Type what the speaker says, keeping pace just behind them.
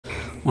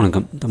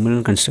வணக்கம். Tamil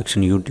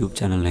construction YouTube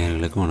channel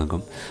நேயர்களுக்கு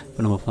வணக்கம்.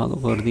 இப்போ நம்ம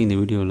பார்க்க போகிறது இந்த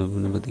வீடியோவில்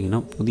வந்து பார்த்திங்கன்னா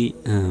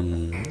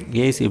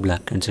AAC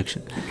black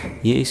construction.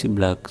 AAC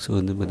blocks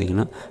வந்து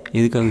பார்த்திங்கன்னா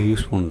எதுக்காக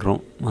யூஸ் பண்ணுறோம்,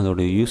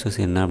 அதோட யூசஸ்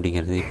என்ன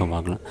அப்படிங்கிறத இப்போ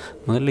பார்க்கலாம்.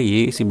 முதல்ல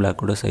ஏஏசி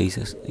பிளாக்கோட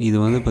சைஸஸ். இது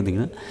வந்து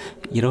பார்த்திங்கன்னா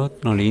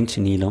 24 இன்ச்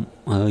நீளம்,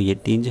 அதாவது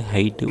 8 இன்ச்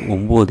ஹைட்டு,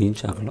 9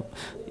 இன்ச் அகலம்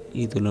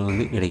இதில்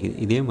வந்து கிடைக்கிது.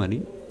 இதே மாதிரி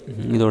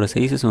இதோட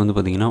சைஸஸ் வந்து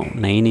பார்த்திங்கன்னா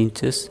 9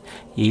 இன்ச்சஸ்,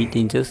 8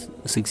 இன்ச்சஸ்,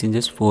 6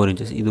 இன்ச்சஸ், 4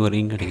 இன்ச்சஸ் இது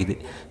வரையும் கிடைக்கிது.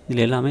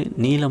 இதில் எல்லாமே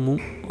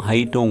நீளமும்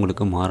ஹைட்டும்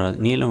உங்களுக்கு மாறாது.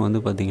 நீளம் வந்து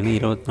பார்த்திங்கன்னா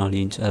 24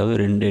 இன்ச், அதாவது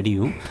 2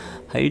 அடியும்,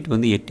 ஹைட்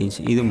வந்து 8 இன்ச்,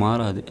 இது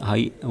மாறாது.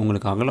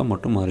 உங்களுக்கு அகலம்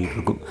மட்டும் மாறிட்டு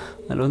இருக்கும்.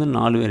 அதில் வந்து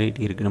 4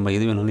 வெரைட்டி இருக்குது. நம்ம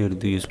எது வேணாலும்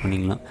எடுத்து யூஸ்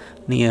பண்ணிக்கலாம்.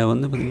 நீங்கள்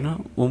வந்து பார்த்திங்கன்னா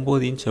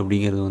 9 இன்ச்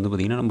அப்படிங்கிறது வந்து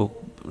பார்த்திங்கன்னா நம்ம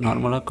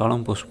நார்மலாக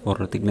காலம் போஸ்ட்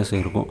போடுற திக்னஸ்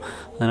இருக்கும்.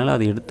 அதனால்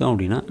அதை எடுத்தோம்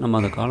அப்படின்னா நம்ம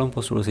அந்த காலம்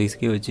போஸ்ட்டோட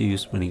சைஸ்க்கே வச்சு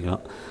யூஸ்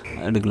எடுக்கலாம்.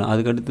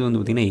 அதுக்கடுத்து வந்து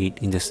பார்த்திங்கன்னா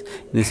 8 இன்ச்சஸ்.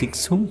 இந்த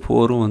 6ம்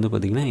 4ம் வந்து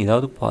பார்த்திங்கன்னா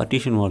ஏதாவது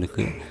பார்ட்டிஷன்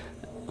வாலுக்கு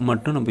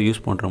மட்டும் நம்ம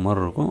யூஸ் பண்ணுற மாதிரி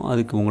இருக்கும்.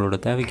 அதுக்கு உங்களோட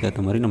தேவைக்கு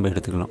ஏற்ற மாதிரி நம்ம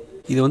எடுத்துக்கலாம்.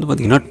 இது வந்து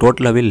பார்த்திங்கன்னா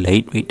டோட்டலாகவே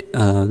லைட் வெயிட்.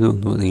 அதாவது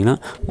வந்து பார்த்திங்கன்னா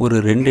ஒரு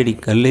 2 அடி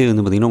கல்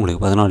வந்து பார்த்திங்கன்னா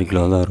உங்களுக்கு 14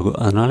 கிலோ தான் இருக்கும்.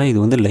 அதனால் இது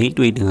வந்து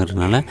லைட்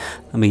வெயிட்டுங்கிறதுனால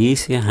நம்ம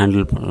ஈஸியாக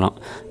ஹேண்டில் பண்ணலாம்.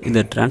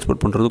 இதை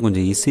டிரான்ஸ்போர்ட் பண்ணுறது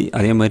கொஞ்சம் ஈஸி.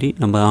 அதே மாதிரி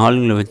நம்ம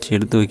ஆளுங்களை வச்சு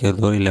எடுத்து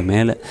வைக்கிறதோ இல்லை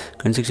மேலே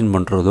கன்ஸ்ட்ரக்ஷன்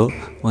பண்ணுறதோ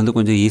வந்து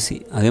கொஞ்சம் ஈஸி.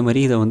 அதே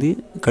மாதிரி இதை வந்து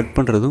கட்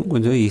பண்ணுறதும்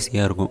கொஞ்சம்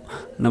ஈஸியாக இருக்கும்.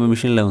 நம்ம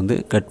மிஷினில் வந்து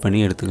கட்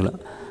பண்ணி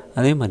எடுத்துக்கலாம்.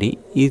 அதே மாதிரி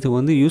இது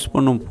வந்து யூஸ்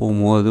பண்ண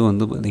போகும்போது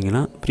வந்து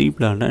பார்த்திங்கன்னா ப்ரீ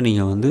பிளான்டாக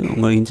நீங்கள் வந்து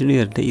உங்கள்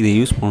இன்ஜினியர்கிட்ட இதை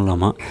யூஸ்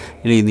பண்ணலாமா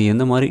இல்லை இது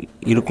எந்த மாதிரி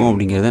இருக்கும்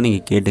அப்படிங்கிறத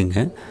நீங்கள்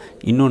கேட்டுங்க.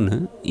 இன்னொன்று,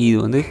 இது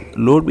வந்து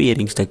லோட்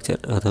பியரிங்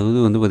ஸ்ட்ரக்சர்.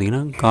 அதாவது வந்து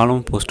பார்த்திங்கன்னா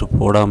காலம் போஸ்ட்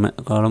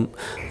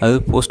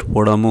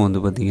போடாமல்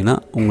வந்து பார்த்திங்கன்னா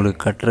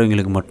உங்களுக்கு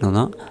கட்டுறவங்களுக்கு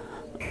மட்டும்தான்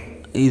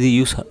இது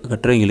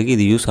கட்டுறவங்களுக்கு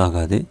இது யூஸ்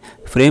ஆகாது.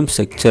 ஃப்ரேம்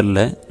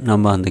ஸ்ட்ரக்சரில்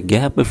நம்ம அந்த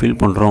கேப்பை ஃபில்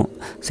பண்ணுறோம்,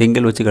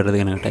 செங்கல் வச்சு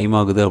கட்டுறதுக்கு எனக்கு டைம்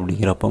ஆகுது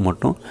அப்படிங்கிறப்ப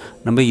மட்டும்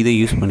நம்ம இதை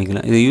யூஸ்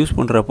பண்ணிக்கலாம். இதை யூஸ்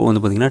பண்ணுறப்போ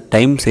வந்து பார்த்திங்கன்னா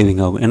டைம்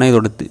சேவிங் ஆகும். ஏன்னா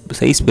இதோட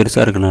சைஸ்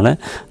பெருசாக இருக்கனால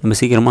நம்ம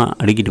சீக்கிரமாக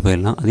அடிக்கிட்டு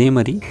போயிடலாம். அதே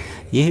மாதிரி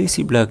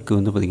ஏஏசி பிளாக்கு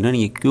வந்து பார்த்திங்கன்னா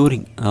நீங்கள்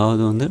க்யூரிங்,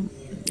 அதாவது வந்து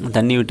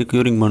தண்ணி விட்டு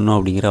க்யூரிங் பண்ணணும்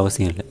அப்படிங்கிற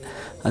அவசியம் இல்லை.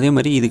 அதே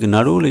மாதிரி இதுக்கு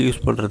நடுவில் யூஸ்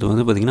பண்ணுறது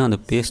வந்து பார்த்திங்கன்னா அந்த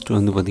பேஸ்ட்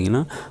வந்து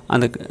பார்த்திங்கன்னா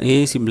அந்த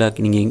ஏஏசி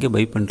பிளாக் நீங்கள் எங்கே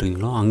பை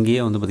பண்ணுறீங்களோ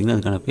அங்கேயே வந்து பார்த்திங்கன்னா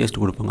அதுக்கான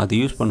பேஸ்ட் கொடுப்பாங்க.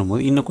 அது யூஸ்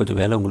பண்ணும்போது இன்னும்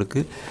கொஞ்சம் வேலை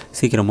உங்களுக்கு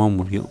சீக்கிரமாக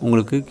முடியும்.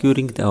 உங்களுக்கு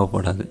க்யூரிங்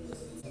தேவைப்படாது.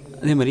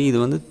 அதே மாதிரி இது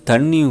வந்து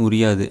தண்ணியும்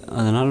உரியாது.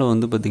 அதனால்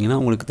வந்து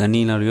பார்த்திங்கன்னா உங்களுக்கு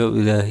தண்ணியினாலேயோ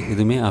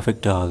எதுவுமே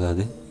அஃபெக்ட்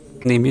ஆகாது.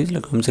 இந்த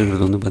இமேஜில்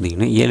காமிச்சிருக்கிறது வந்து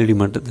பார்த்திங்கன்னா 7 அடி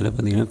மட்டத்தில்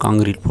பார்த்திங்கன்னா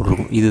காங்கிரீட்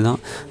போட்டிருக்கும். இதுதான்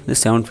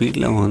 7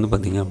 ஃபீட்டில் வந்து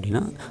பார்த்திங்க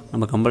அப்படின்னா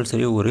நம்ம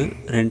கம்பல்சரி ஒரு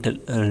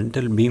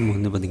ரெண்டல் பீம்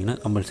வந்து பார்த்திங்கன்னா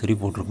கம்பல்சரி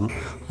போட்டிருக்கணும்.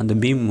 அந்த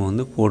பீம்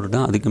வந்து போட்டுட்டு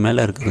தான் அதுக்கு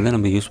மேலே இருக்கிறத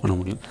நம்ம யூஸ் பண்ண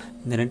முடியும்.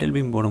 இந்த ரெண்டல்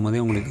பீம்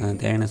போடும்போதே உங்களுக்கு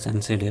தேவையான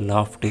சன்சைடு,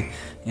 லாஃப்ட்டு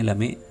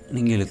எல்லாமே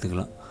நீங்கள்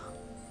எடுத்துக்கலாம்.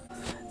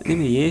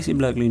 இதேமாதிரி ஏசி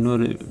பிளாக்கில்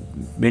இன்னொரு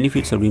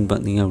பெனிஃபிட்ஸ் அப்படின்னு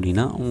பார்த்தீங்க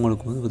அப்படின்னா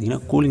உங்களுக்கு வந்து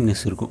பார்த்திங்கன்னா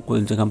கூலிங்னஸ் இருக்கும்.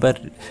 கொஞ்சம்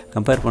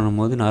கம்பேர்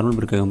பண்ணும்போது நார்மல்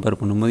பிரிக்கை கம்பேர்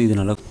பண்ணும்போது இது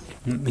நல்லா.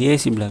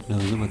 ஏசி பிளாக்கில்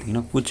வந்து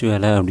பார்த்திங்கன்னா பூச்சி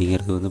வேலை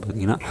அப்படிங்கிறது வந்து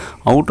பார்த்திங்கன்னா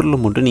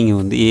அவுட்டரில் மட்டும் நீங்கள்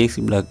வந்து ஏசி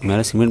பிளாக்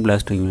மேலே சிமெண்ட்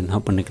பிளாஸ்டிங் வேணுன்னா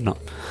பண்ணிக்கலாம்.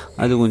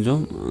 அது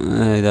கொஞ்சம்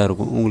இதாக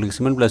இருக்கும். உங்களுக்கு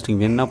சிமெண்ட் பிளாஸ்டிங்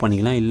வேணுன்னா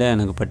பண்ணிக்கலாம். இல்லை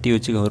எனக்கு பட்டி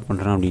வச்சு கவர்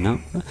பண்ணுறேன் அப்படின்னா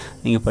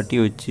நீங்கள் பட்டி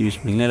வச்சு யூஸ்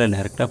பண்ணிக்கலாம். இல்லை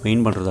டேரெக்டாக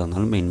பெயிண்ட் பண்ணுறதா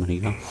இருந்தாலும் பெயிண்ட்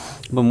பண்ணிக்கலாம்.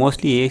 இப்போ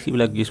மோஸ்ட்லி ஏசி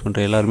பிளாக் யூஸ்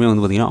பண்ணுற எல்லாருமே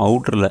வந்து பார்த்திங்கன்னா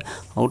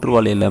அவுட்டர்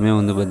வால் எல்லாமே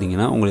வந்து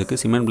பார்த்திங்கன்னா உங்களுக்கு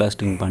சிமெண்ட்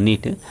பிளாஸ்டிங்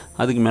பண்ணிவிட்டு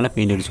அதுக்கு மேலே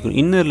பெயிண்ட் அடிச்சுக்கணும்.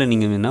 இன்னரில்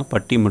நீங்கள் வேணால்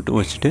பட்டி மட்டும்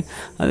வச்சுட்டு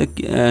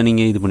அதுக்கு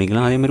நீங்கள் இது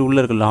பண்ணிக்கலாம். அதேமாதிரி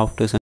உள்ளே இருக்க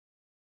லாஃப்ட்டு